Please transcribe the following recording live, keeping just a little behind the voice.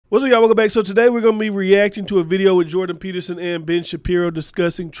What's up, y'all? Welcome back. So today we're going to be reacting to a video with Jordan Peterson and Ben Shapiro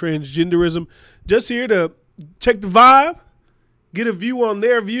discussing transgenderism. Just here to check the vibe, get a view on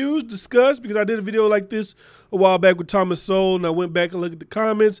their views, discuss, because I did a video like this a while back with Thomas Sowell, and I went back and looked at the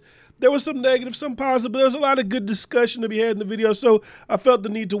comments. There was some negative, some positive, but there was a lot of good discussion to be had in the video, so I felt the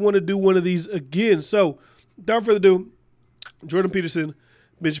need to want to do one of these again. So without further ado, Jordan Peterson,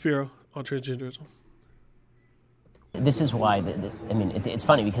 Ben Shapiro on transgenderism. This is why, I mean, it's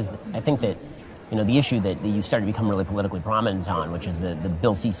funny because I think that, you know, the issue that you started to become really politically prominent on, which is the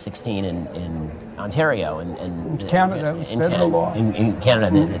Bill C-16 in Ontario and Canada, in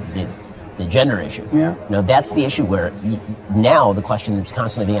Canada, the gender issue. Yeah. You know, that's the issue where now the question is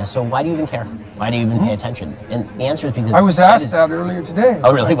constantly being asked, so why do you even care? Why do you even pay attention? And the answer is because... I was asked that earlier today.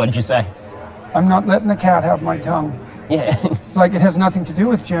 Oh, really? What did you say? I'm not letting the cat have my tongue. Yeah. It's like it has nothing to do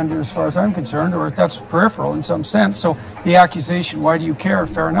with gender as far as I'm concerned, or that's peripheral in some sense. So the accusation, why do you care?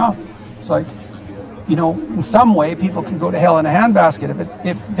 Fair enough. It's like, you know, in some way people can go to hell in a handbasket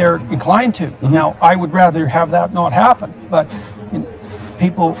if they're inclined to. Now, I would rather have that not happen, but you know,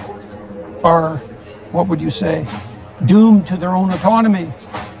 people are, what would you say, doomed to their own autonomy.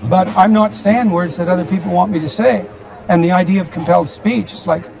 But I'm not saying words that other people want me to say. And the idea of compelled speech, it's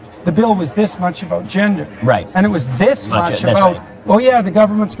like, the bill was this much about gender. Right. And it was this much about, right. Oh yeah, the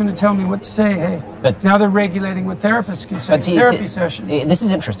government's going to tell me what to say. Hey, but now they're regulating what therapists can say, therapy sessions. This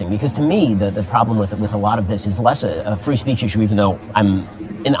is interesting because to me, the problem with a lot of this is less a free speech issue, even though I'm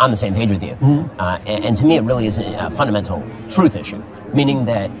on the same page with you. And to me, it really is a fundamental truth issue, meaning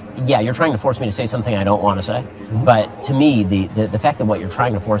that, yeah, you're trying to force me to say something I don't want to say. But to me, the fact that what you're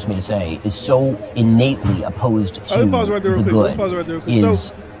trying to force me to say is so innately opposed to the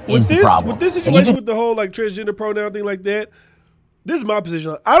good is the problem. With this situation with the whole like transgender pronoun thing like that, this is my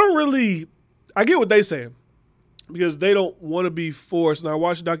position. I get what they saying because they don't want to be forced. And I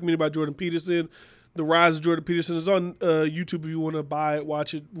watched a documentary about Jordan Peterson, The Rise of Jordan Peterson. It's on YouTube if you want to buy it,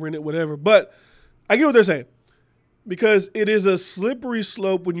 watch it, rent it, whatever. But I get what they're saying because it is a slippery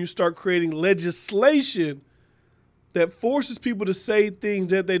slope when you start creating legislation that forces people to say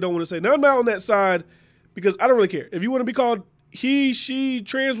things that they don't want to say. Now, I'm not on that side because I don't really care. If you want to be called he, she,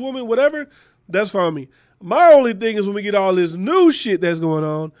 trans woman, whatever, that's fine with me. My only thing is when we get all this new shit that's going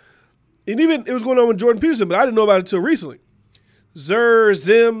on, and even it was going on with Jordan Peterson, but I didn't know about it until recently. Zer,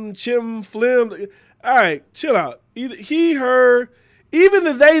 zim, chim, flim. All right, chill out. Either he, her, even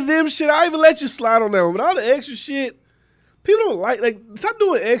the they, them shit, I even let you slide on that one. But all the extra shit, people don't like stop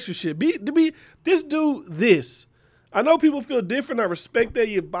doing extra shit. Just do this. I know people feel different. I respect that.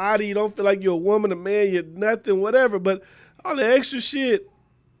 Your body, you don't feel like you're a woman, a man, you're nothing, whatever. But all the extra shit,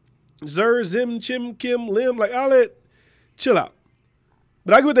 zer, zim, chim, kim, lim, like all that, chill out.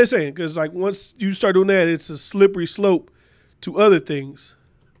 But I get what they're saying, because like once you start doing that, it's a slippery slope to other things.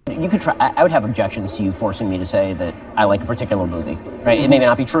 You could try. I would have objections to you forcing me to say that I like a particular movie, right? It may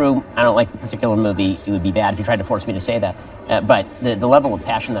not be true. I don't like the particular movie. It would be bad if you tried to force me to say that. But the level of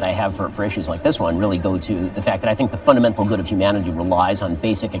passion that I have for issues like this one really go to the fact that I think the fundamental good of humanity relies on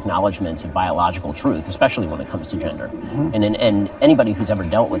basic acknowledgments of biological truth, especially when it comes to gender. And anybody who's ever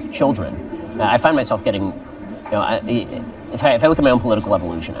dealt with children, I find myself getting, you know, if I look at my own political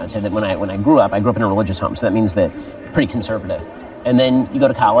evolution, I would say that when I grew up in a religious home, so that means that pretty conservative. And then you go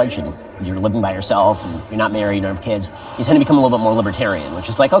to college and you're living by yourself and you're not married, you don't have kids. You tend to become a little bit more libertarian, which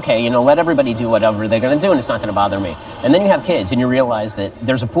is like, okay, you know, let everybody do whatever they're going to do and it's not going to bother me. And then you have kids and you realize that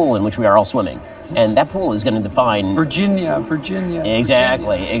there's a pool in which we are all swimming. And that pool is going to define... Virginia.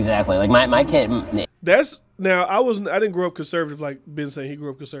 Exactly. Like my kid... That's... Now, I didn't grow up conservative like Ben saying he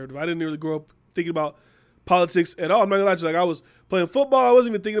grew up conservative. I didn't really grow up thinking about politics at all. I'm not going to lie to you. Like, I was playing football. I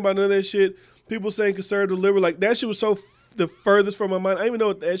wasn't even thinking about none of that shit. People saying conservative, liberal. Like, that shit was so... the furthest from my mind. I didn't even know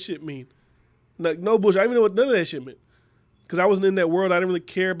what that shit mean. Like, no bullshit. I didn't even know what none of that shit meant. Because I wasn't in that world. I didn't really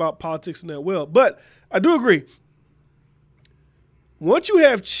care about politics in that well. But I do agree. Once you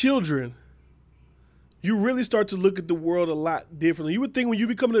have children, you really start to look at the world a lot differently. You would think when you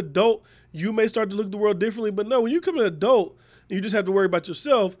become an adult, you may start to look at the world differently. But no, when you become an adult, and you just have to worry about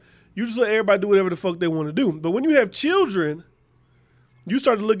yourself, you just let everybody do whatever the fuck they want to do. But when you have children, you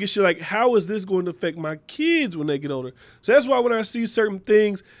start to look at shit like, how is this going to affect my kids when they get older? So that's why when I see certain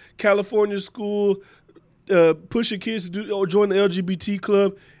things, California school pushing kids to do or join the LGBT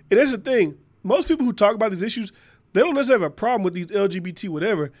club, and that's the thing. Most people who talk about these issues, they don't necessarily have a problem with these LGBT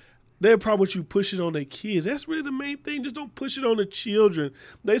whatever. They have a problem with you pushing on their kids. That's really the main thing. Just don't push it on the children.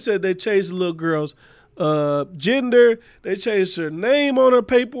 They said they changed the little girl's gender. They changed her name on her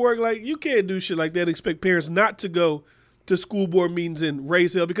paperwork. Like, you can't do shit like that and expect parents not to go to school board meetings and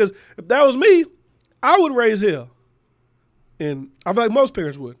raise hell, because if that was me, I would raise hell. And I feel like most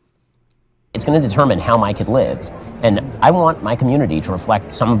parents would. It's going to determine how my kid lives. And I want my community to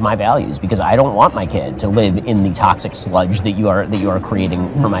reflect some of my values, because I don't want my kid to live in the toxic sludge that you are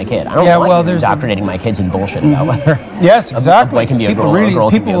creating for my kid. I don't want you indoctrinating my kids in bullshit about whether yes, exactly. a boy can be a girl, or a girl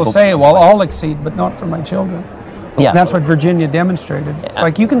can be a people will say, well, I'll exceed, but not for my children. Yeah. And that's what Virginia demonstrated. It's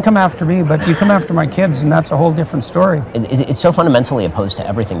like, you can come after me, but you come after my kids, and that's a whole different story. It's so fundamentally opposed to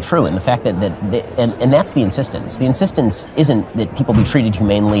everything true, and the fact that and that's the insistence. The insistence isn't that people be treated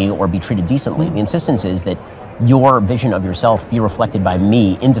humanely or be treated decently. The insistence is that your vision of yourself be reflected by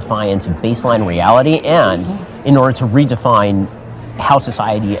me in defiance of baseline reality, and in order to redefine how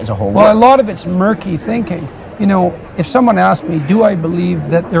society as a whole works. Well, a lot of it's murky thinking. You know, if someone asked me, do I believe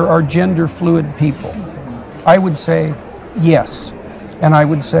that there are gender fluid people? I would say yes. And I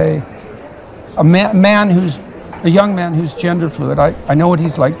would say a young man who's gender fluid, I know what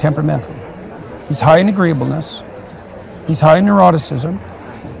he's like temperamentally. He's high in agreeableness. He's high in neuroticism.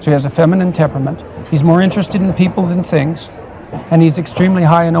 So he has a feminine temperament. He's more interested in people than things. And he's extremely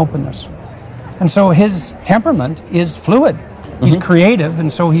high in openness. And so his temperament is fluid. He's creative,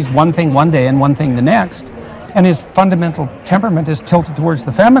 and so he's one thing one day and one thing the next. And his fundamental temperament is tilted towards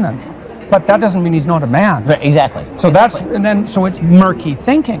the feminine. But that doesn't mean he's not a man. Right, exactly. So so it's murky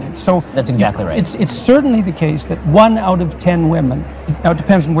thinking. So that's exactly right. It's certainly the case that 1 out of 10 women, now it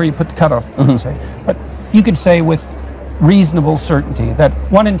depends on where you put the cutoff, but you could say with reasonable certainty that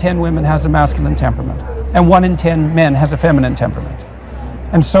 1 in 10 women has a masculine temperament, and 1 in 10 men has a feminine temperament.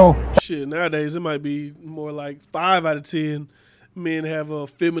 And so shit, nowadays it might be more like 5 out of 10 men have a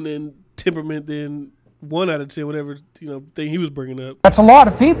feminine temperament than 1 out of 10, whatever thing he was bringing up. That's a lot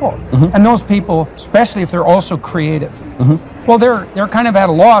of people, and those people, especially if they're also creative, well, they're kind of at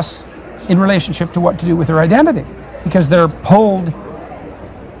a loss in relationship to what to do with their identity, because they're pulled.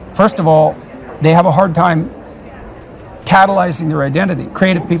 First of all, they have a hard time catalyzing their identity.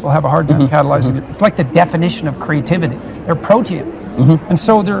 Creative people have a hard time catalyzing it. It's like the definition of creativity. They're protean. And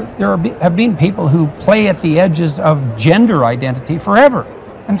so there have been people who play at the edges of gender identity forever.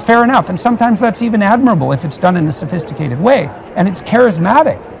 And fair enough. And sometimes that's even admirable if it's done in a sophisticated way. And it's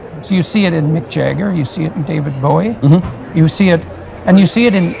charismatic. So you see it in Mick Jagger, you see it in David Bowie, you see it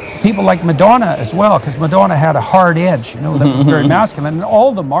in people like Madonna as well, because Madonna had a hard edge, that was very masculine. And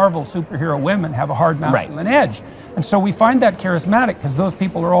all the Marvel superhero women have a hard masculine edge. And so we find that charismatic because those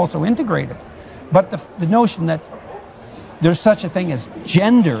people are also integrated. But the notion that there's such a thing as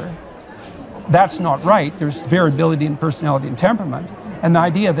gender, that's not right. There's variability in personality and temperament. And the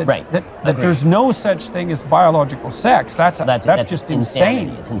idea that there's no such thing as biological sex, that's just insane.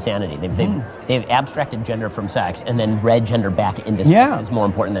 It's insanity. They've abstracted gender from sex and then read gender back into sex as more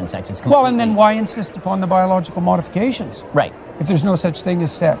important than sex. It's well, and then why insist upon the biological modifications? Right. If there's no such thing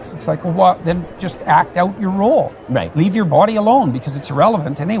as sex, it's like, well, then just act out your role. Right. Leave your body alone because it's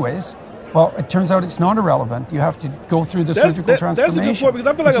irrelevant anyways. Well, it turns out it's not irrelevant. You have to go through the surgical transformation. That's a good point, because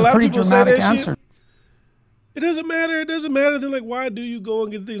I feel like a lot of people say that answer. Shit. It doesn't matter. It doesn't matter. Then, like, why do you go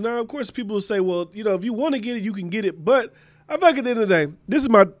and get things? Now, of course, people will say, well, if you want to get it, you can get it. But I feel like at the end of the day, this is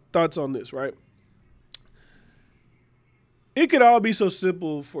my thoughts on this, right? It could all be so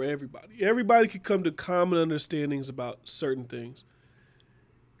simple for everybody. Everybody could come to common understandings about certain things.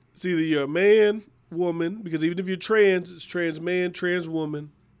 It's either you're a man, woman, because even if you're trans, it's trans man, trans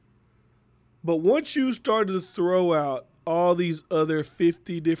woman. But once you start to throw out all these other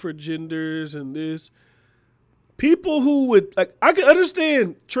 50 different genders and this, people who would, like, I can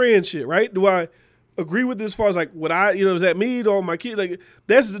understand trans shit, right? Do I agree with this as far as, like, what is that me or my kid? Like,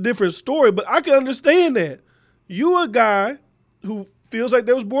 that's a different story, but I can understand that. You a guy who feels like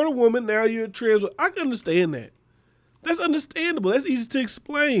they was born a woman, now you're a trans. I can understand that. That's understandable. That's easy to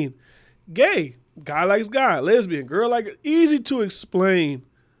explain. Gay, guy likes guy. Lesbian, girl like, easy to explain.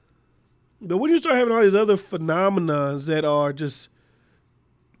 But when you start having all these other phenomenons that are just,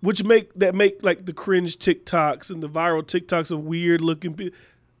 which make like the cringe TikToks and the viral TikToks of weird looking people,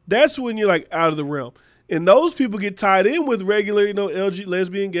 that's when you're like out of the realm. And those people get tied in with regular, LG,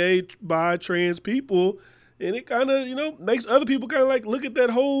 lesbian, gay, bi, trans people. And it kind of, makes other people kind of like look at that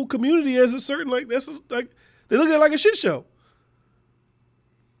whole community as a certain, like, they look at it like a shit show.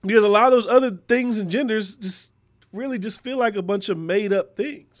 Because a lot of those other things and genders just really just feel like a bunch of made up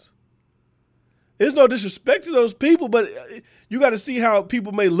things. There's no disrespect to those people, but you got to see how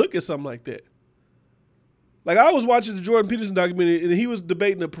people may look at something like that. Like, I was watching the Jordan Peterson documentary, and he was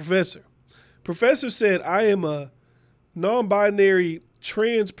debating a professor. Professor said, I am a non-binary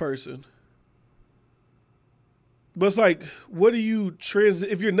trans person. But it's like, what are you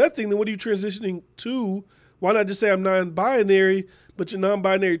if you're nothing, then what are you transitioning to? Why not just say I'm non-binary, but you're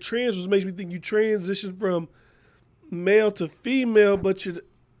non-binary trans, which makes me think you transition from male to female, but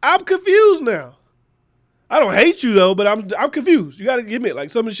I'm confused now. I don't hate you though, but I'm confused. You got to admit,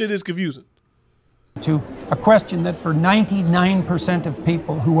 like, some of the shit is confusing. To a question that for 99% of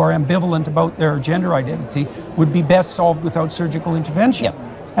people who are ambivalent about their gender identity would be best solved without surgical intervention. Yep.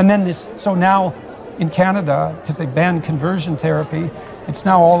 And then so now in Canada, because they banned conversion therapy, it's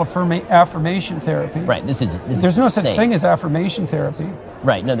now all affirmation therapy. Right. There's no such thing as affirmation therapy.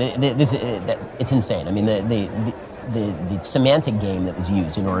 Right. No, it's insane. I mean, the semantic game that was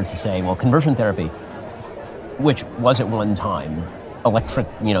used in order to say, well, conversion therapy, which was at one time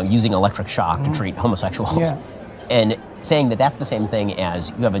using electric shock to treat homosexuals, and saying that that's the same thing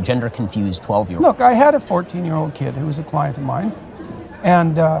as you have a gender-confused 12-year-old. Look, I had a 14-year-old kid who was a client of mine,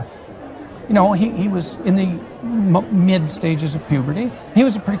 and he was in the mid stages of puberty. He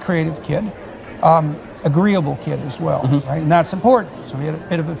was a pretty creative kid, agreeable kid as well, right? And that's important. So he had a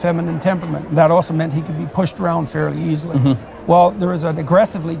bit of a feminine temperament. That also meant he could be pushed around fairly easily. Well, there was an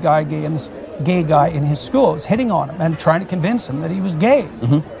aggressively gay guy in his school was hitting on him and trying to convince him that he was gay.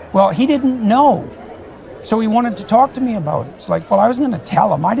 Well, he didn't know. So he wanted to talk to me about it. It's like, well, I was going to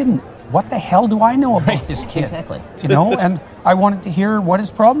tell him. What the hell do I know about this kid? Exactly. And I wanted to hear what his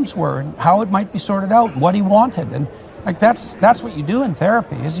problems were and how it might be sorted out, what he wanted. And like that's what you do in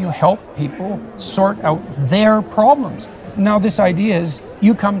therapy, is you help people sort out their problems. Now this idea is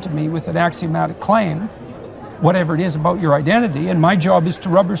you come to me with an axiomatic claim, whatever it is about your identity, and my job is to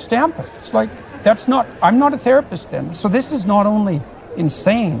rubber stamp it. It's like, I'm not a therapist then. So this is not only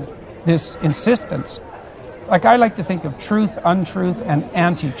insane, this insistence. Like, I like to think of truth, untruth, and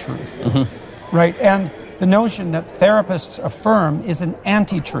anti-truth, right? And the notion that therapists affirm is an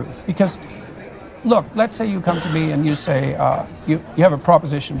anti-truth. Because, look, let's say you come to me and you say, you have a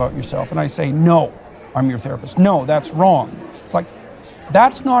proposition about yourself, and I say, no, I'm your therapist. No, that's wrong. It's like,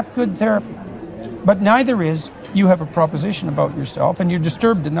 that's not good therapy. But neither is you have a proposition about yourself and you're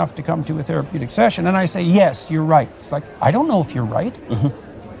disturbed enough to come to a therapeutic session, and I say, yes, you're right. It's like, I don't know if you're right.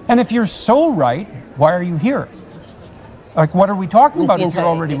 And if you're so right, why are you here? Like, what are we talking about if you're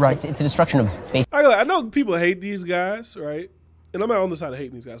already right? It's a destruction of basic. I know people hate these guys, right? And I'm not on the side of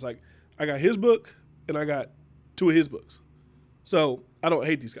hating these guys. Like, I got his book and I got 2 of his books. So I don't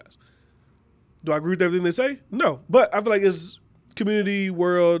hate these guys. Do I agree with everything they say? No. But I feel like it's community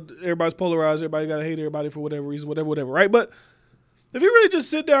world, everybody's polarized, everybody got to hate everybody for whatever reason, whatever, right? But if you really just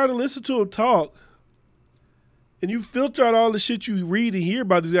sit down and listen to them talk, and you filter out all the shit you read and hear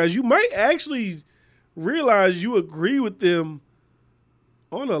about these guys, you might actually realize you agree with them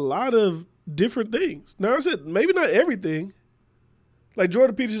on a lot of different things. Now, I said maybe not everything. Like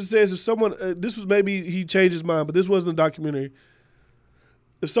Jordan Peterson says, if someone, this was maybe he changed his mind, but this wasn't a documentary.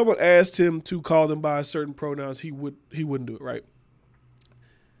 If someone asked him to call them by certain pronouns, he wouldn't do it, right?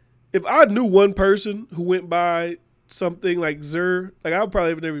 If I knew one person who went by something like Zer, like I would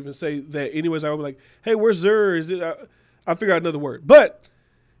probably never even say that anyways. I would be like, hey, where's Zer? Is it? I'll figure out another word. But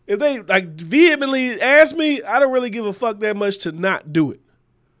if they like vehemently ask me, I don't really give a fuck that much to not do it.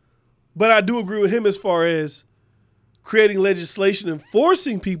 But I do agree with him as far as creating legislation and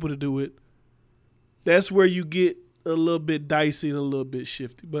forcing people to do it. That's where you get a little bit dicey and a little bit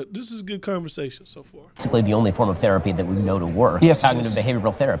shifty. But this is a good conversation so far. Basically the only form of therapy that we know to work. Yes, cognitive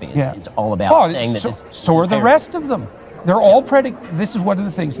behavioral therapy. It's all about saying that so are the rest of them. They're all this is one of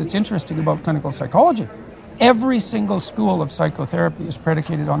the things that's interesting about clinical psychology. Every single school of psychotherapy is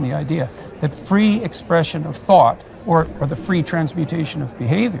predicated on the idea that free expression of thought or the free transmutation of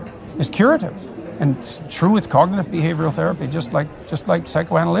behavior is curative. And it's true with cognitive behavioral therapy, just like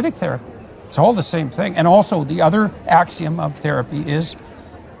psychoanalytic therapy. It's all the same thing. And also the other axiom of therapy is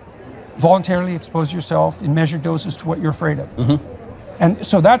voluntarily expose yourself in measured doses to what you're afraid of. And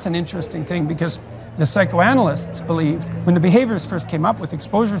so that's an interesting thing, because the psychoanalysts believed when the behaviorists first came up with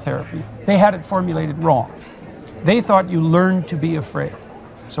exposure therapy, they had it formulated wrong. They thought you learn to be afraid.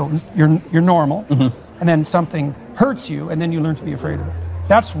 So you're normal, and then something hurts you, and then you learn to be afraid of it.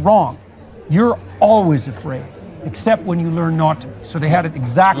 That's wrong. You're always afraid, except when you learn not to. So they had it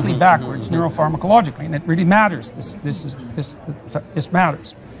exactly backwards neuropharmacologically, and it really matters. This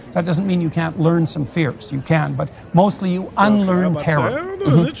matters. That doesn't mean you can't learn some fears. You can, but mostly you unlearn terror. I don't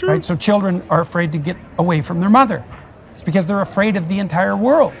know, is it true? Right? So children are afraid to get away from their mother. It's because they're afraid of the entire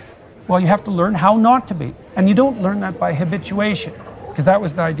world. Well, you have to learn how not to be. And you don't learn that by habituation, because that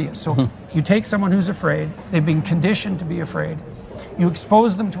was the idea. So you take someone who's afraid, they've been conditioned to be afraid, you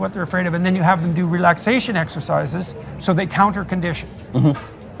expose them to what they're afraid of, and then you have them do relaxation exercises so they counter condition. Well,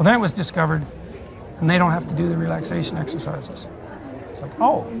 then it was discovered, and they don't have to do the relaxation exercises. It's like,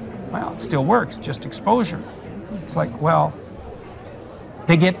 oh, well, it still works, just exposure. It's like, well,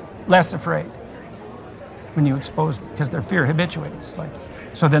 they get less afraid. when you expose them, because their fear habituates. Like,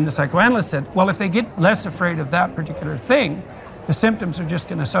 so then the psychoanalyst said, well, if they get less afraid of that particular thing, the symptoms are just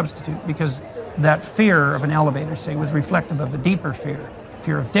going to substitute, because that fear of an elevator, say, was reflective of a deeper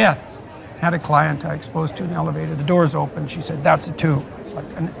fear of death. Had a client I exposed to an elevator, the doors open, she said, that's a tube. It's like,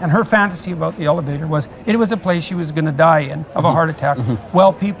 and her fantasy about the elevator was, it was a place she was going to die in of a heart attack,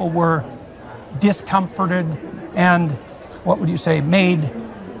 while people were discomforted and, what would you say, made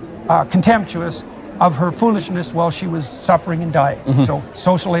contemptuous of her foolishness while she was suffering and dying. So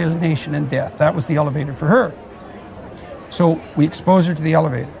social alienation and death, that was the elevator for her. So we expose her to the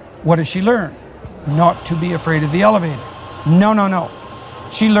elevator. What does she learn? Not to be afraid of the elevator. No, no, no.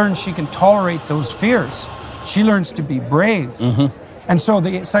 She learns she can tolerate those fears. She learns to be brave. And so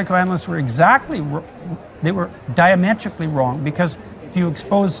the psychoanalysts were they were diametrically wrong, because if you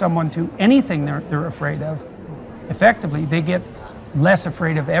expose someone to anything they're afraid of, effectively, they get less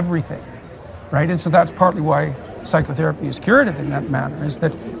afraid of everything, right? And so that's partly why psychotherapy is curative in that manner, is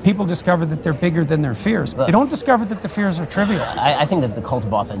that people discover that they're bigger than their fears. They don't discover that the fears are trivial. I think that the cult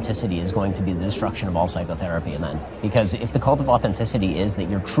of authenticity is going to be the destruction of all psychotherapy, and then, because if the cult of authenticity is that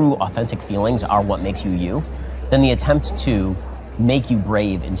your true authentic feelings are what makes you you, then the attempt to make you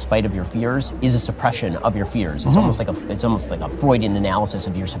brave in spite of your fears is a suppression of your fears. It's almost like a Freudian analysis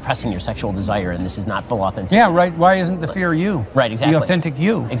of you're suppressing your sexual desire, and this is not full authenticity. Yeah, right. Why isn't the fear you? Right, exactly. The authentic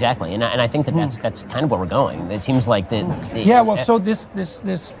you. Exactly, and I think that that's kind of where we're going. It seems like yeah. Well, so this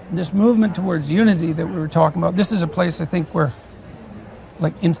movement towards unity that we were talking about, this is a place I think where,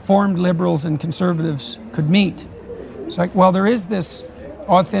 like, informed liberals and conservatives could meet. It's like, well, there is this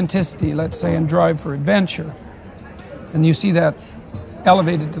authenticity, let's say, and drive for adventure. And you see that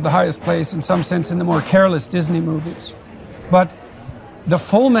elevated to the highest place, in some sense, in the more careless Disney movies. But the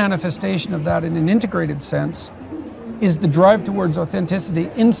full manifestation of that in an integrated sense is the drive towards authenticity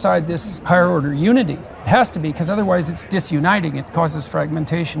inside this higher order unity. It has to be, because otherwise it's disuniting. It causes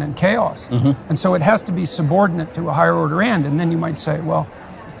fragmentation and chaos. And so it has to be subordinate to a higher order end. And then you might say, well,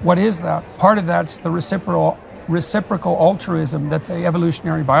 what is that? Part of that's the reciprocal altruism that the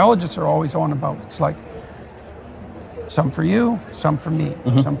evolutionary biologists are always on about. It's like, some for you, some for me,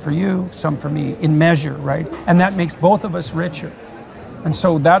 some for you, some for me, in measure, right? And that makes both of us richer. And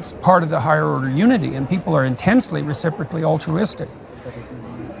so that's part of the higher order unity, and people are intensely reciprocally altruistic.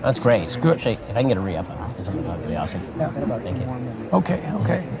 That's great. It's good. Actually, if I can get a re-up on something, that would be awesome. Yeah. Thank you.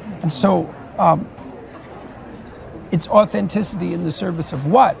 Okay. And so it's authenticity in the service of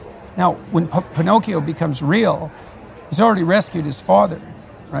what? Now, when Pinocchio becomes real, he's already rescued his father,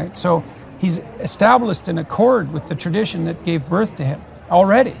 right? So he's established an accord with the tradition that gave birth to him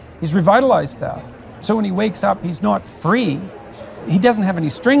already. He's revitalized that. So when he wakes up, he's not free. He doesn't have any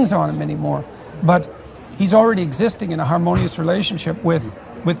strings on him anymore, but he's already existing in a harmonious relationship with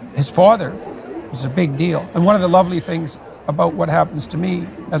his father, which is a big deal. And one of the lovely things about what happens to me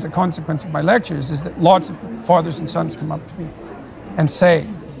as a consequence of my lectures is that lots of fathers and sons come up to me and say,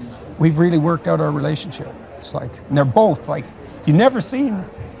 we've really worked out our relationship. It's like, and they're both like, you've never seen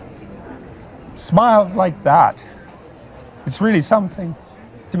smiles like that. It's really something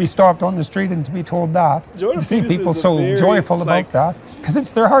to be stopped on the street and to be told that. To see people so joyful about that, because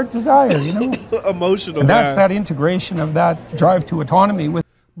it's their heart desire, you know. Emotional. And that's that integration of that drive to autonomy with.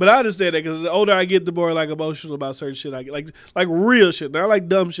 But I understand that, because the older I get, the more like emotional about certain shit I get, like real shit, not like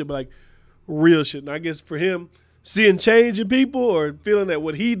dumb shit, but like real shit. And I guess for him, seeing change in people or feeling that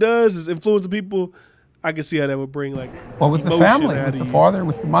what he does is influencing people, I can see how that would bring like with the family, with the father,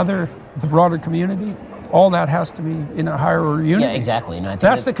 with the mother, with the broader community, all that has to be in a higher order unity. Yeah, exactly. And I think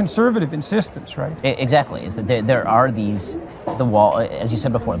that's the conservative insistence, right? Exactly. Is that there are the wall, as you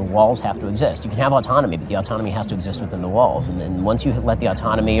said before, the walls have to exist. You can have autonomy, but the autonomy has to exist within the walls. And then once you let the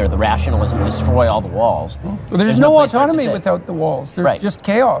autonomy or the rationalism destroy all the walls, well, there's no autonomy without the walls. There's just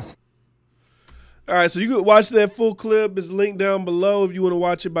chaos. All right, so you could watch that full clip. It's linked down below if you want to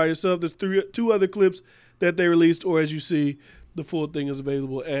watch it by yourself. There's two other clips that they released, or as you see, the full thing is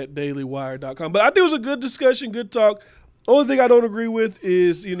available at dailywire.com. But I think it was a good discussion, good talk. Only thing I don't agree with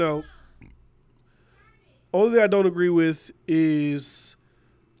is,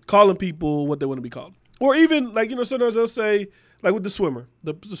 calling people what they want to be called. Or even, sometimes they'll say, like with the swimmer,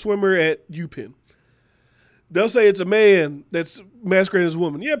 the swimmer at UPenn. They'll say it's a man that's masquerading as a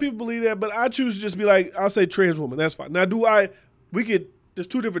woman. Yeah, people believe that, but I choose to just be like, I'll say trans woman. That's fine. Now, there's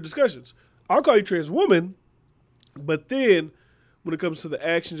two different discussions. I'll call you trans woman, but then when it comes to the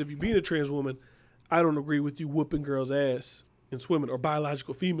actions of you being a trans woman, I don't agree with you whooping girls' ass in swimming or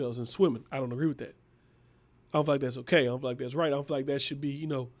biological females in swimming. I don't agree with that. I don't feel like that's okay. I don't feel like that's right. I don't feel like that should be,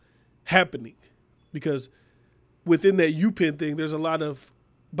 happening. Because within that UPenn thing, there's a lot of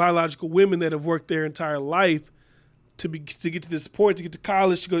biological women that have worked their entire life to get to this point, to get to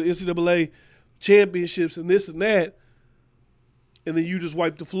college, to go to NCAA championships and this and that, and then you just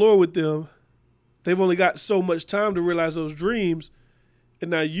wipe the floor with them. They've only got so much time to realize those dreams, and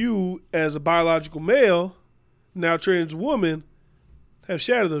now you, as a biological male, now trans woman, have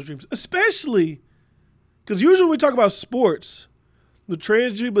shattered those dreams. Especially because usually when we talk about sports, the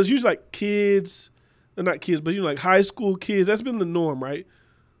trans people, it's usually like kids, or not kids, but like high school kids. That's been the norm, right?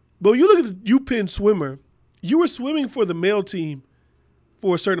 But when you look at the UPenn swimmer, you were swimming for the male team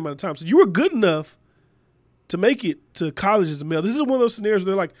for a certain amount of time. So you were good enough to make it to college as a male. This is one of those scenarios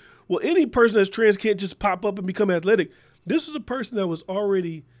where they're like, well, any person that's trans can't just pop up and become athletic. This is a person that was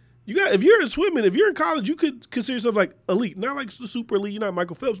already, if you're in swimming, if you're in college, you could consider yourself like elite. Not like the super elite, you're not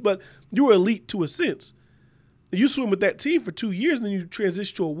Michael Phelps, but you were elite to a sense. You swim with that team for 2 years, and then you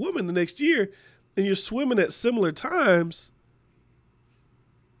transition to a woman the next year, and you're swimming at similar times.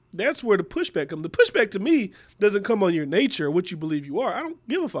 That's where the pushback comes. The pushback to me doesn't come on your nature or what you believe you are. I don't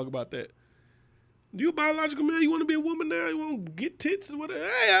give a fuck about that. You a biological man, you want to be a woman now, you want to get tits and whatever.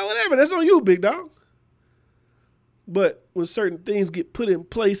 Hey, whatever, that's on you, big dog. But when certain things get put in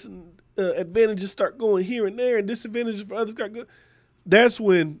place and advantages start going here and there and disadvantages for others got good, that's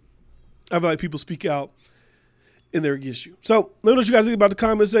when I feel like people speak out and they're against you. So let me know what you guys think about the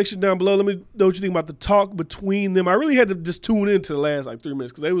comment section down below. Let me know what you think about the talk between them. I really had to just tune into the last like 3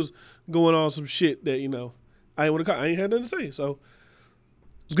 minutes because they was going on some shit that, I ain't had nothing to say. So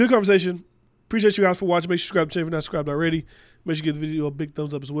it's a good conversation. Appreciate you guys for watching. Make sure you subscribe to the channel if you're not subscribed already. Make sure you give the video a big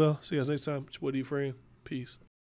thumbs up as well. See you guys next time. It's your boy D Frame. Peace.